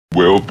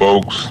Well,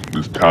 folks,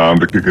 it's time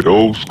to kick it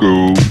old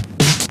school.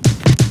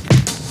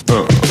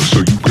 So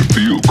you can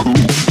feel cool.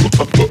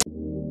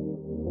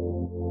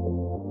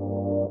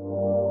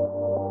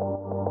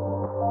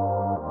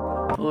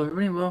 Hello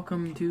everybody,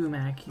 welcome to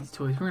Makistoys.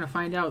 We're going to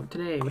find out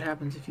today what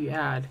happens if you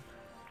add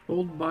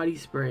old body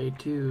spray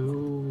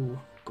to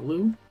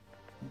glue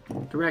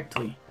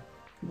directly.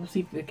 We'll see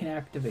if it can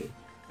activate.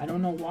 I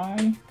don't know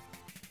why,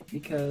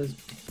 because,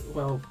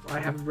 well, I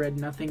have read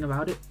nothing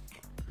about it,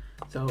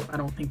 so I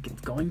don't think it's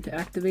going to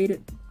activate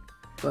it,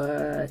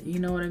 but you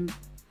know what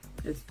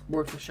it's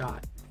worth a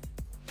shot.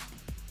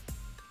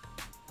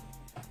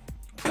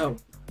 So,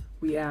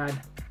 we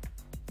add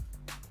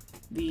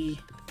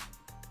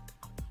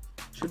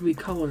should we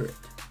color it?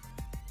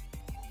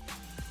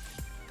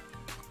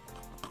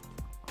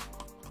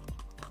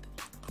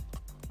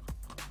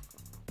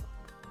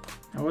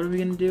 Now what are we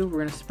going to do? We're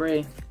going to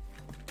spray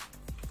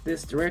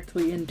this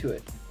directly into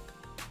it.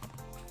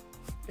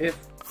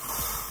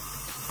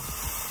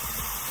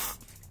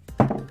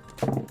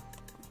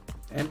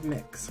 And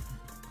mix.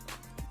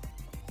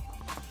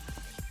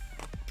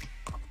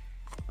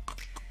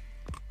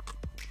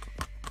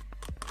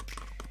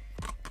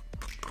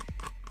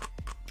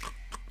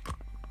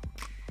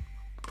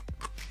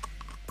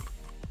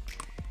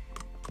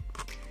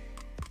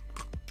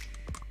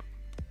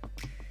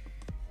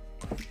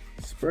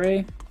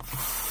 Spray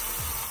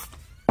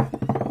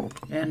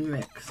and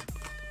mix.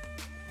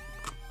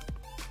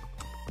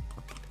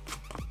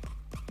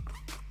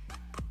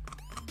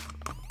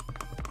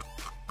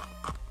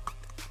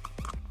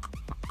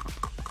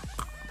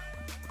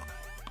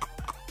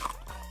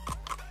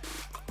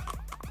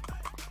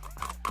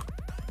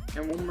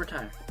 And one more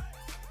time.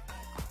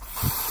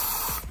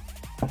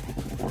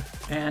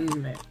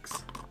 And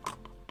mix.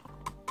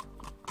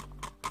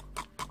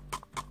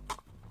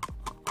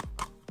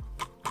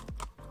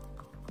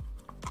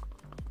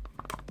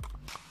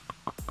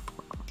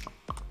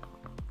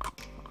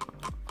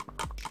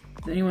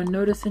 Did anyone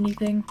notice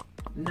anything?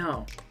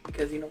 No,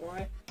 because you know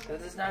why?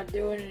 Because it's not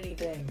doing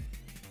anything.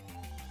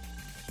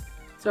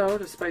 So,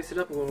 to spice it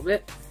up a little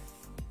bit,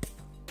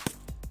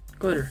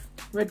 glitter,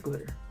 red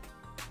glitter.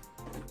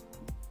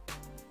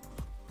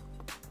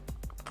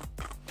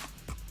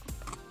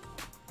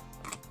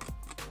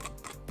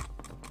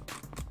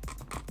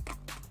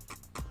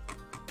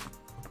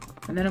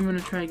 And then I'm going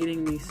to try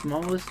getting the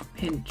smallest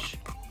pinch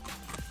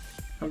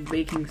of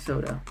baking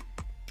soda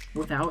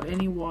without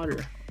any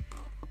water,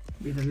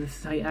 because this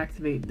is how you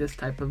activate this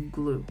type of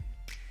glue.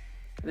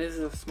 This is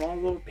a small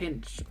little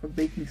pinch of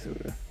baking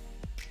soda.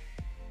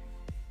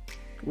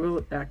 Will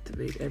it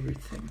activate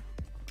everything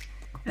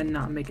and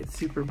not make it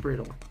super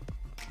brittle?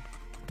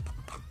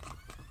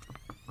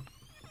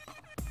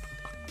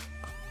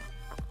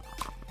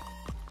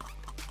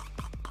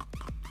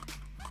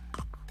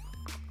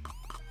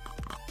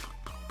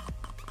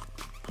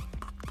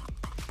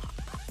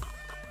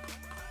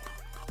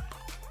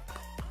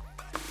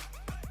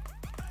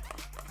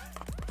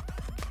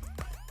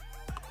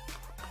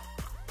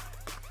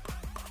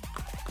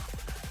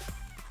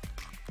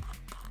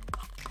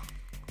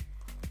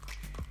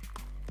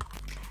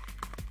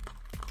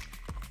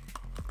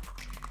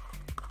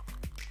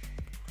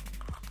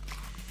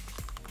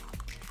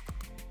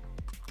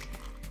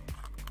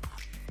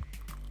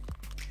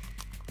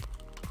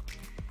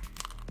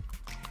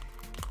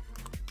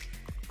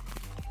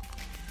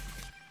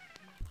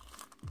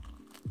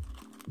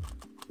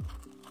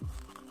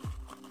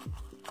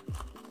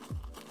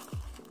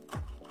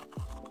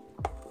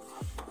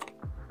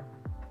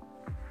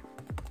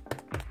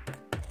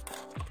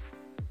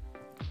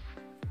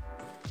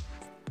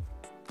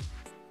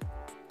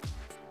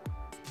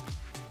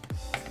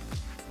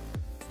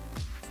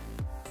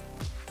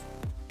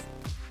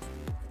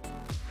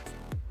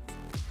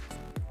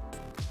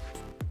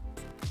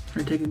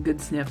 Or take a good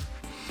sniff.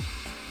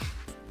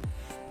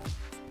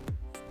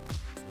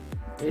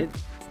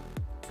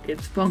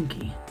 It's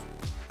funky.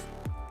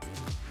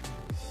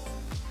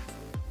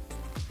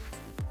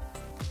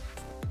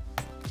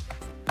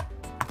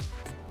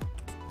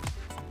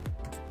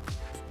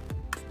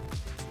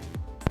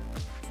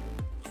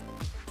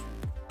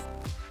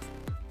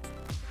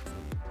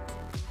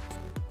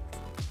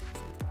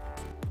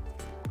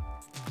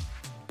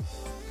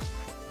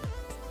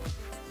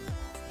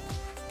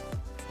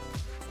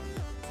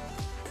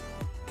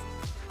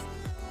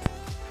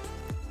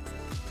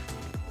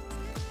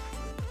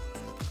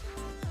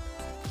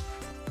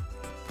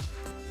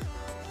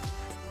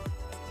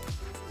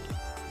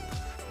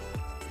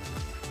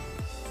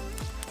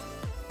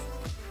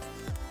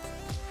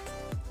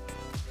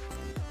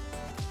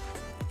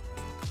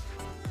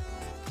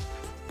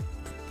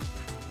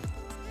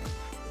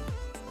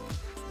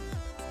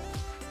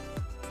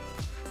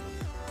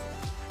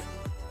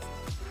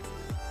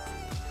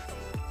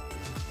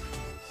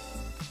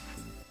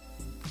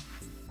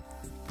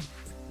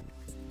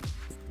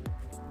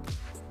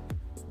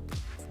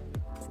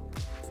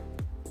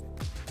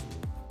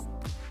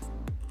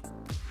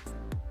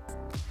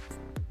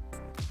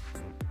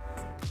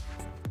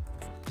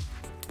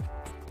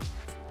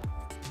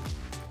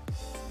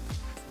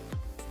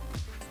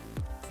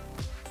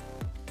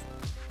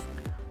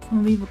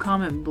 leave a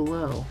comment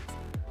below.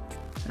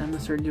 And I'm gonna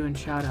start doing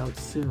shout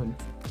outs soon.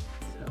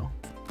 So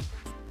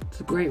it's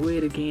a great way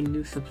to gain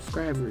new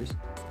subscribers,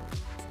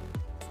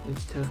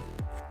 is to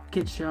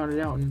get shouted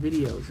out in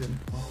videos, and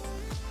well,